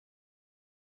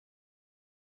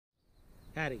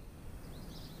Hattie.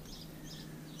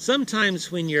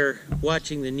 Sometimes when you're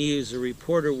watching the news, a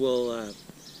reporter will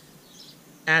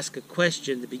ask a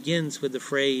question that begins with the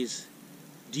phrase,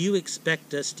 "Do you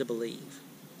expect us to believe?"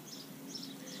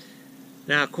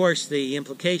 Now, of course, the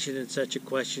implication in such a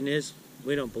question is,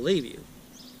 we don't believe you.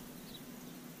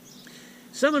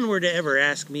 If someone were to ever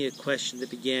ask me a question that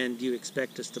began, "Do you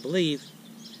expect us to believe?"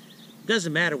 It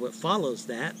doesn't matter what follows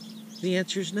that. The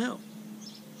answer is no.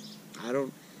 I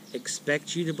don't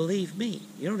expect you to believe me.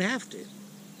 You don't have to.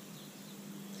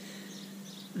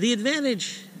 The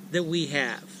advantage that we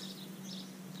have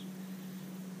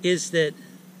is that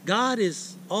God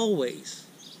is always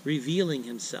revealing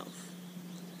himself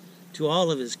to all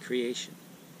of his creation.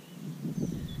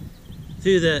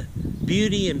 Through the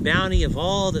beauty and bounty of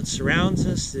all that surrounds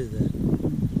us, through the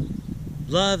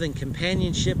love and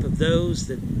companionship of those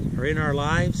that are in our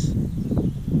lives,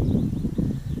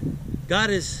 God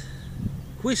is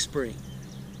whispering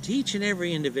to each and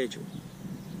every individual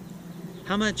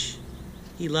how much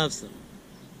he loves them,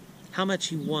 how much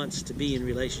he wants to be in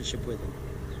relationship with them.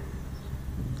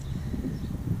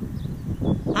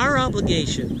 Our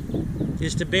obligation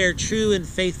is to bear true and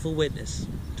faithful witness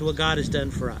to what God has done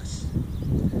for us,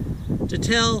 to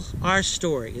tell our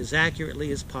story as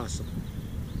accurately as possible,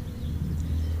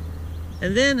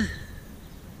 and then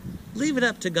leave it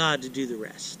up to God to do the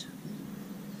rest.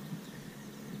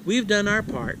 We've done our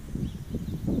part,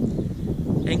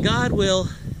 and God will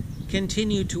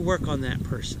continue to work on that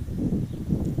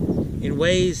person in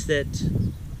ways that,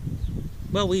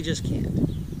 well, we just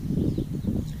can't.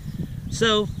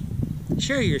 So,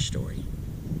 share your story.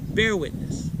 Bear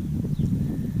witness.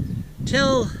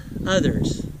 Tell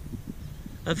others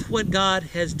of what God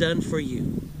has done for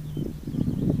you,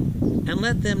 and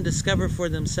let them discover for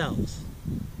themselves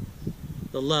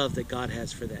the love that God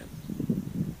has for them.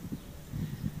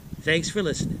 Thanks for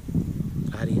listening.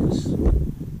 Adios.